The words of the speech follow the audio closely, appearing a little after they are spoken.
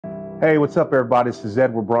Hey, what's up, everybody? This is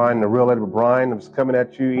Edward Bryan, the real Edward Bryan. I'm just coming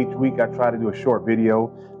at you each week. I try to do a short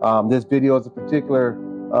video. This video is in particular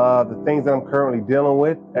the things that I'm currently dealing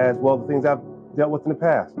with, as well as the things I've dealt with in the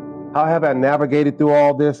past. How have I navigated through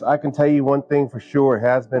all this? I can tell you one thing for sure. It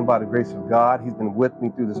has been by the grace of God. He's been with me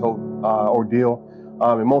through this whole ordeal.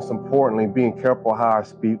 And most importantly, being careful how I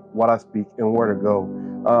speak, what I speak, and where to go.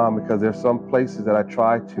 Because there's some places that I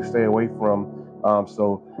try to stay away from.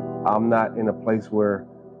 So I'm not in a place where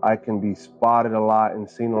I can be spotted a lot and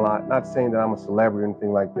seen a lot. Not saying that I'm a celebrity or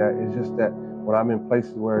anything like that. It's just that when I'm in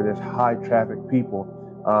places where there's high traffic people,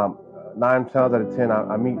 9 times out of 10,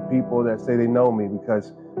 I meet people that say they know me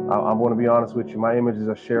because I'm going to be honest with you. My images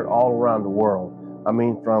are shared all around the world. I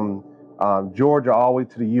mean, from Georgia all the way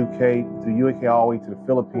to the UK, all the way to the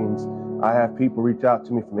Philippines. I have people reach out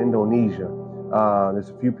to me from Indonesia. There's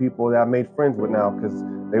a few people that I made friends with now because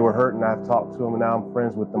they were hurt and I've talked to them and now I'm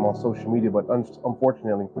friends with them on social media. But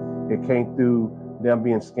unfortunately, it came through them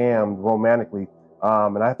being scammed romantically.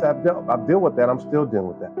 And I've dealt with that. I'm still dealing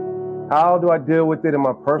with that. How do I deal with it in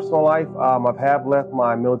my personal life? I've left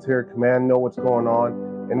my military command know what's going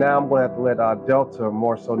on. And now I'm going to have to let Delta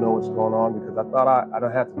more so know what's going on because I thought I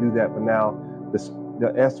don't have to do that. But now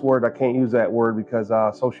the S word, I can't use that word because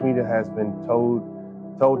social media has been told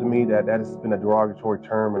to me that has been a derogatory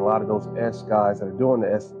term, and a lot of those S guys that are doing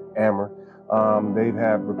the S hammer, they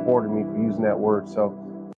have reported me for using that word. So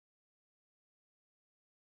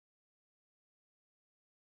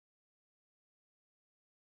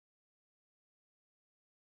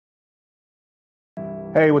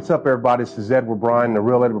hey, what's up, everybody? This is Edward Bryan, the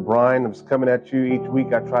real Edward Bryan. I'm just coming at you each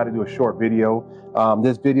week. I try to do a short video.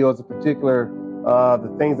 This video is in particular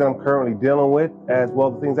the things that I'm currently dealing with, as well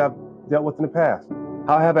as the things I've dealt with in the past.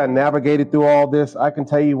 How have I navigated through all this? I can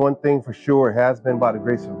tell you one thing for sure. It has been by the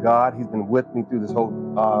grace of God. He's been with me through this whole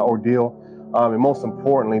ordeal. And most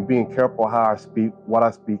importantly, being careful how I speak, what I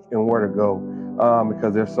speak, and where to go.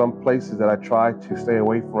 Because there's some places that I try to stay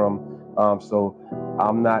away from. So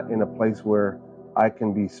I'm not in a place where I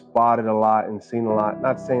can be spotted a lot and seen a lot.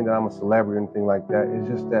 Not saying that I'm a celebrity or anything like that. It's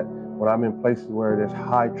just that when I'm in places where there's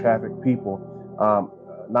high traffic people,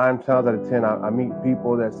 9 times out of 10, I meet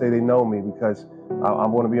people that say they know me because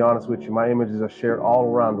I'm going to be honest with you. My images are shared all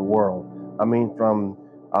around the world. I mean, from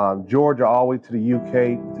Georgia all the way to the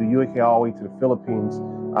UK, all the way to the Philippines.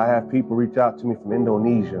 I have people reach out to me from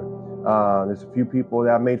Indonesia. There's a few people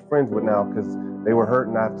that I made friends with now because they were hurt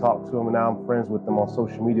and I've talked to them and now I'm friends with them on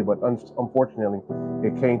social media. But unfortunately,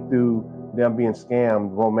 it came through them being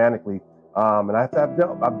scammed romantically. And I've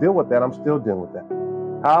dealt with that. I'm still dealing with that.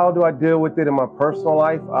 How do I deal with it in my personal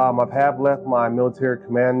life? I've left my military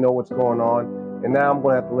command know what's going on. And now I'm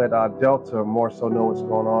going to have to let Delta more so know what's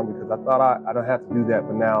going on because I thought I don't have to do that.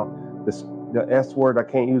 But now the S word, I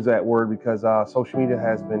can't use that word because social media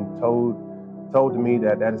has been told to me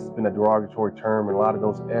that has been a derogatory term. And a lot of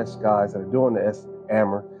those S guys that are doing the S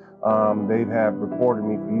hammer, they have reported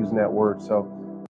me for using that word. So